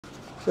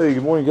Hey,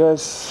 good morning,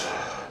 guys.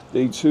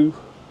 Day 2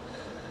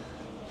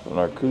 on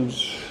our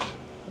cruise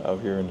out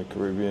here in the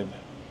Caribbean,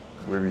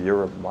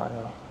 Europe, Maya.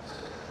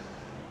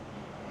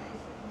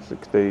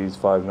 6 days,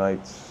 5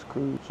 nights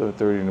cruise.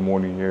 7:30 in the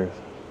morning here.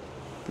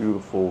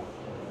 Beautiful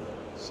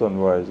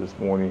sunrise this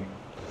morning.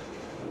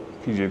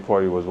 PJ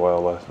party was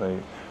wild last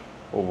night.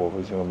 Over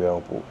gonna be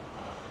on pool.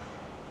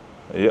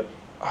 Yeah.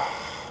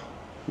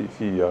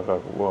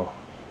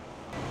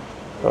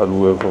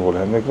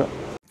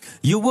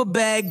 You a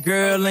bad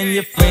girl and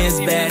your friends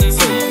bad too.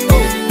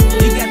 Oh,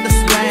 you got the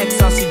swag,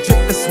 so she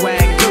drip the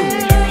swag too.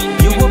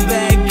 You a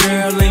bad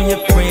girl and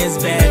your friends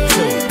bad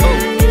too. Oh,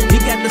 you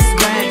got the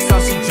swag, so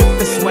she drip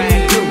the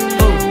swag too.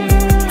 Oh,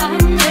 I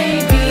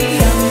may be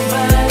young,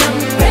 but I'm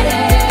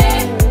ready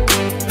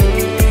to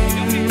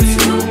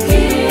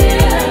give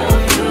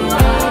you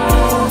all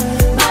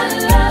my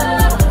love.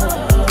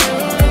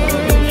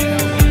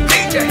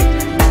 DJ,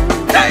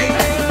 hey.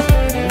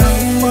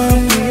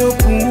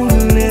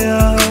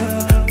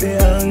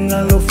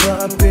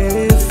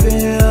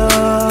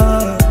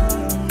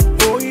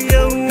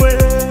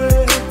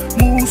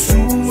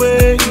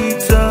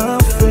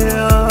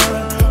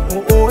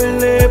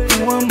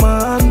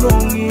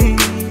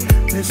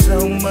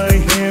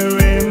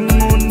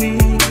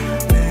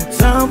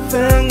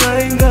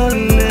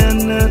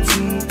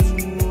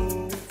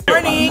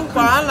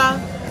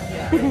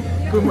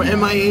 Good morning,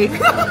 MIA.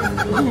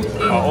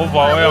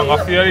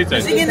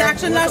 Was he in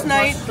action last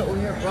night?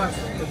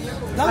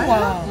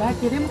 Lá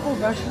queremos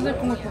conversa, né?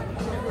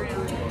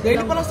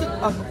 Ele para ser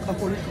a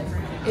polícia.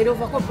 Ele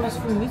vai comprar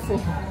isso por mim, for.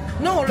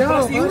 Não, ele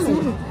para ser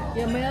uno.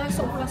 E amanhã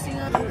só para assim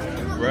a.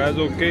 Where's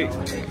okay?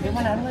 Eu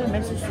mandar no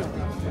elemento social.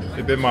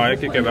 Você vê mais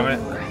que quer ver?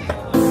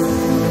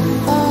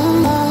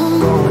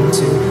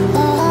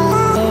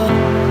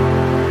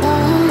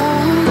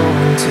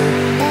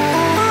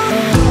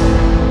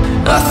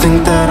 I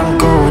think that I'm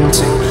going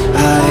to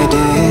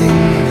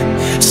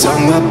hiding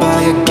somewhere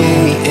by a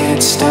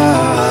gated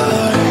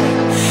star.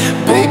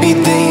 Baby,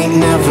 they ain't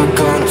never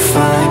gonna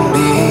find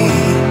me.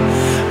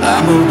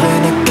 I'm a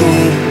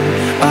renegade.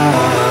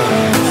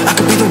 I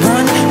could be the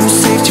one who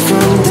saved you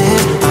from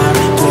this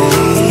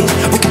blade.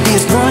 We could be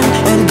as one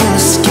and we'll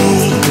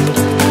escape.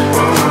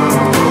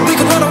 We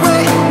could run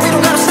away, we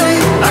don't gotta stay.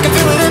 I can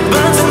feel it, it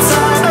burns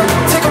inside me.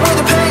 Take away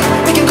the pain,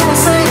 we can go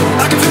insane.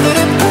 I can feel it,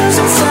 it burns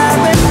inside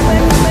me.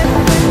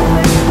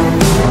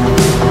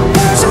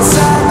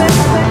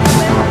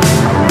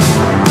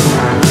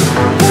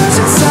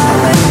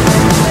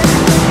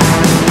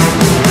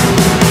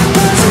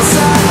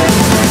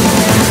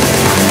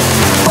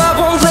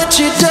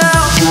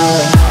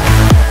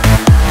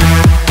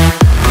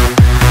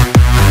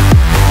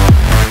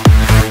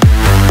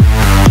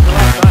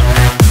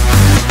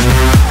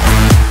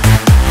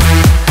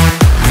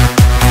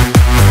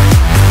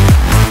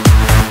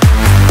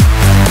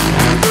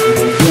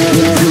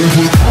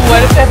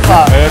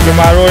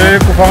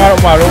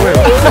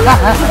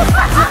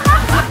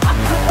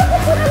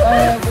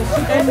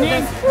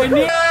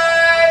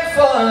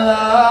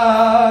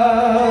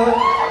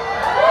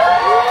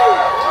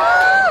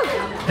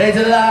 They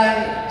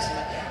delight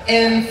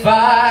in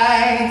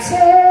fighting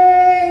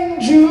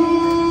you.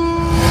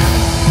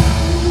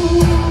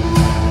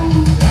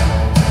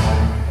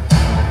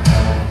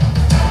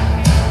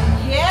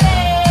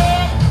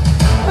 Yeah.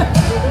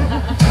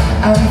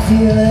 I'm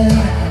feeling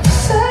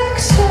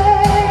sexy.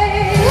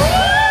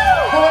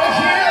 I wanna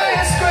hear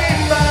you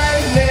scream my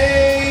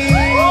name,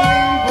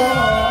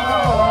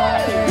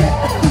 boy.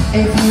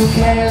 If you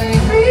can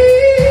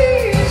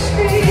reach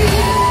me,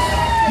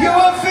 you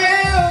will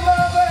feel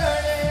my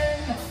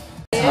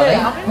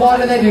burning. What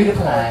do they do to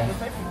play?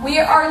 We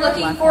are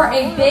looking for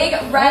a big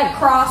red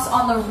cross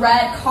on the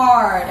red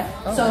card.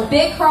 So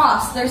big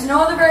cross, there's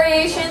no other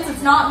variations,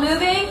 it's not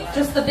moving,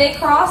 just the big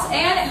cross,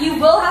 and you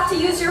will have to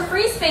use your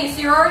free space,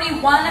 so you're already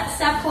one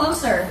step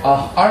closer.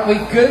 Oh, aren't we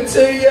good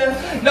to you?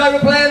 Now we're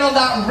playing on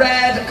that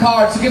red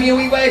card, so give me a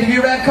wee wave of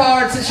your red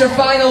cards, it's your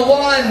final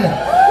one.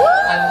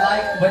 And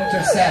like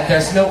Winter said,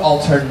 there's no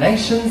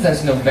alternations,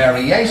 there's no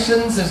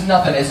variations, there's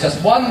nothing, it's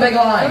just one big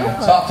line,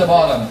 top to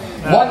bottom.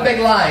 One big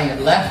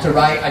line, left to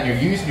right, and you're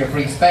using your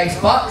free space,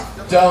 but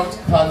don't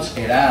punch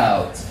it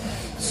out.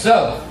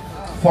 So,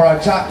 for our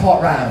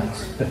jackpot round,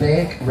 the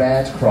big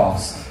red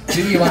cross.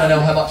 Do you want to know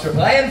how much we're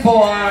playing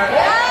for?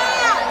 Yes!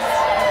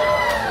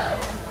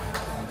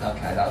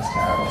 Okay, that was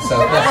terrible. So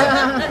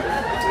listen,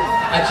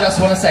 I just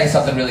want to say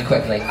something really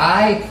quickly.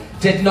 I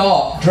did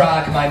not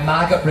drag my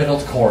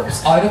maggot-riddled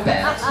corpse out of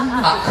bed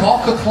at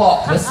cock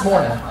o'clock this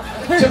morning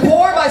to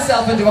pour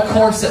myself into a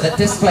corset that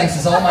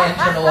displaces all my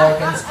internal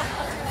organs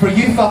for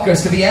you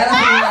fuckers to be anything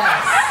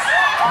less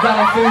than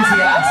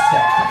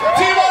enthusiastic.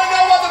 Do you want to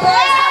know what the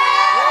prize is?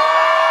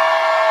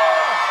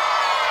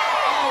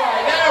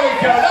 Alright, there we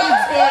go.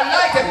 That's more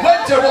like it.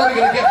 Winter, what are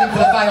we going to give them for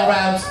the final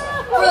round?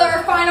 For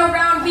our final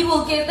round, we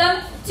will give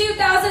them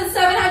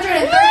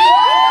 $2,730.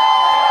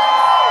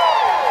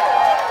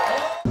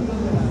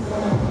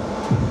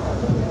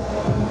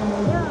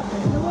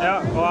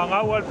 Ja, og han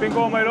har valgt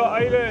bingo med det,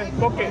 ejle,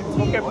 kokke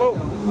på.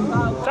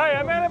 Så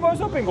jeg mener på Qual é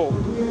o seu pingo?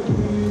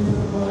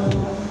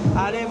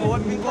 Ale mo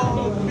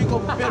pingo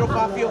pero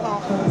papio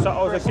ka. Sa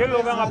kilo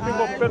nga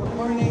pingo pero.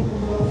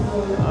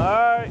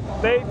 Alright,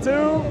 day 2.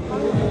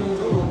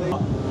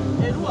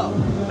 And what?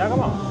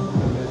 Come on.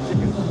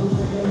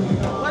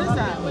 What is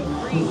that?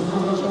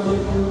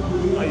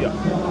 Yeah.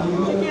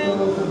 Chicken.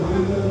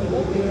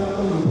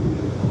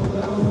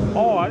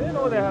 Oh, I didn't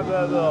know they have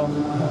that.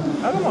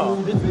 Come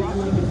on.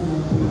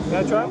 Can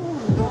I try?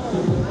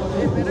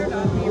 It better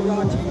not be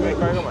raw chicken. Wait,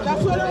 come on.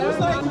 That's what it was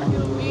like.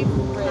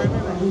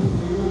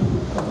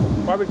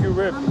 Barbecue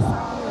rib.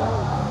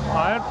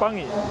 Ayan,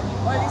 pangi.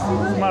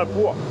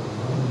 Malpua.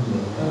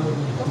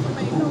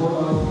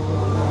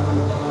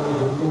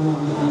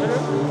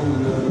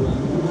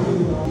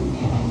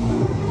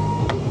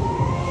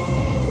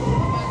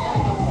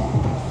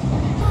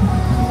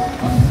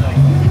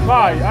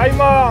 Vai, ai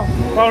ma,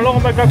 kalau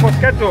lo mereka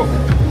kosketo,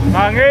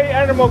 ngangai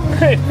animal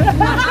print.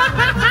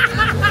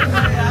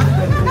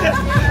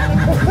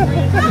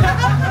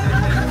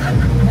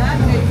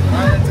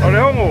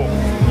 Oleh homo.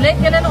 Lek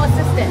ka na no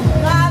assistant.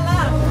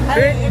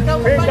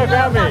 Pink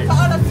agave.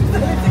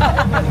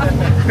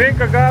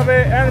 Pink agave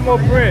animal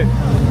print.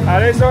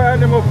 Are so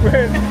animal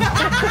print.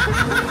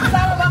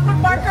 Sama bakit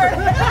marker?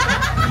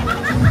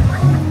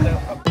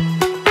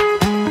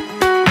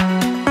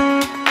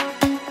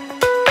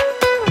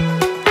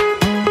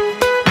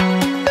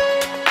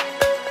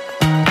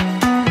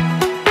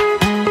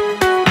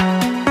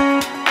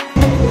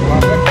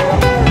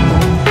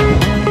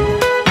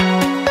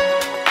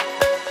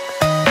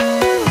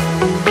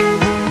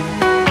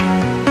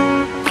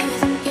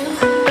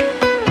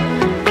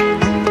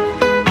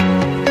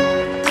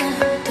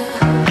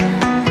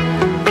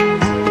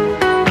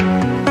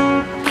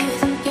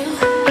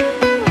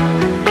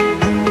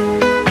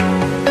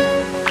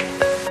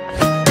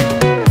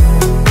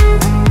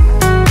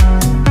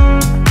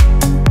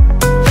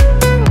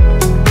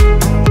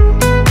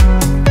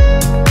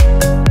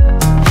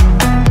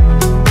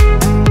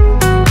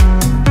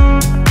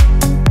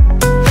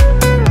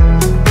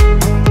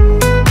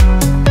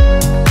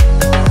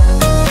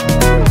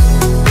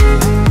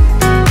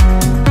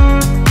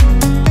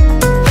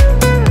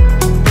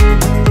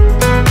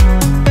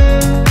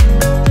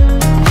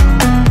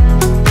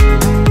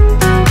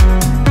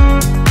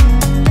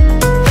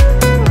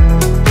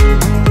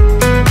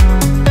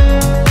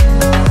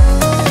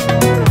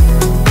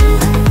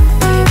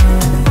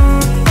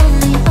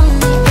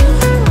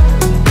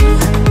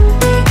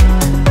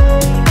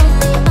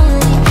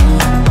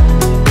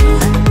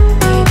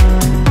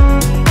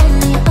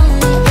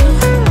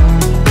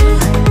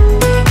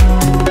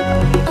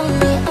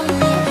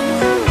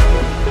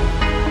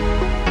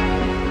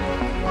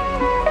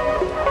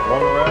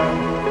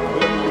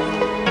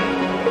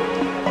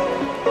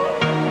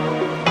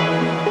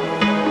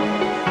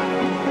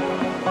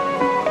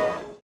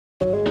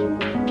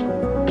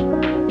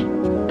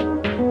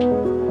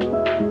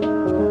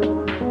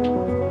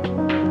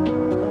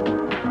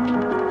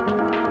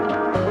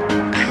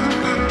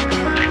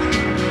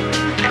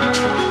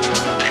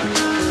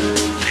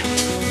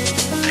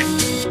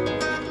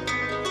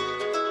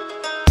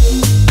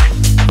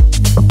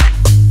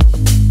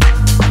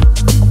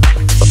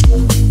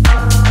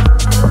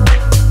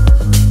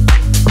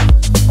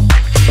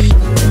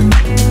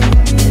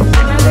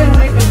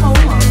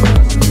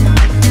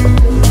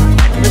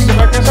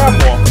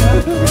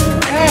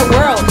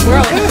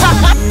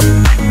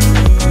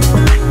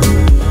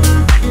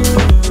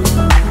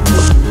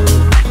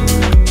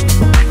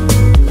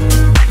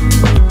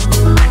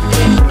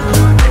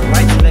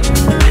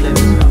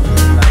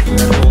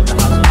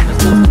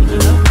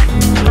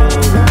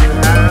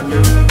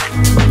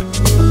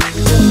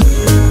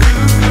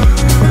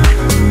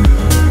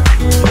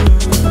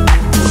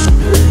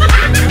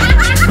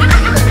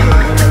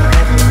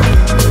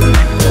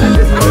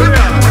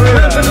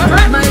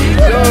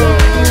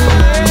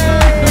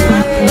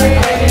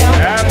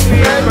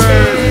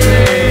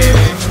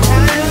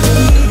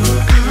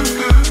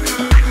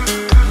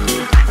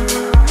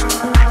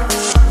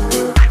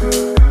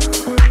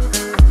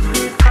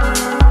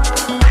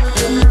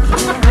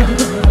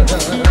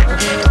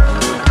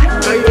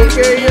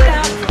 Okay, yeah.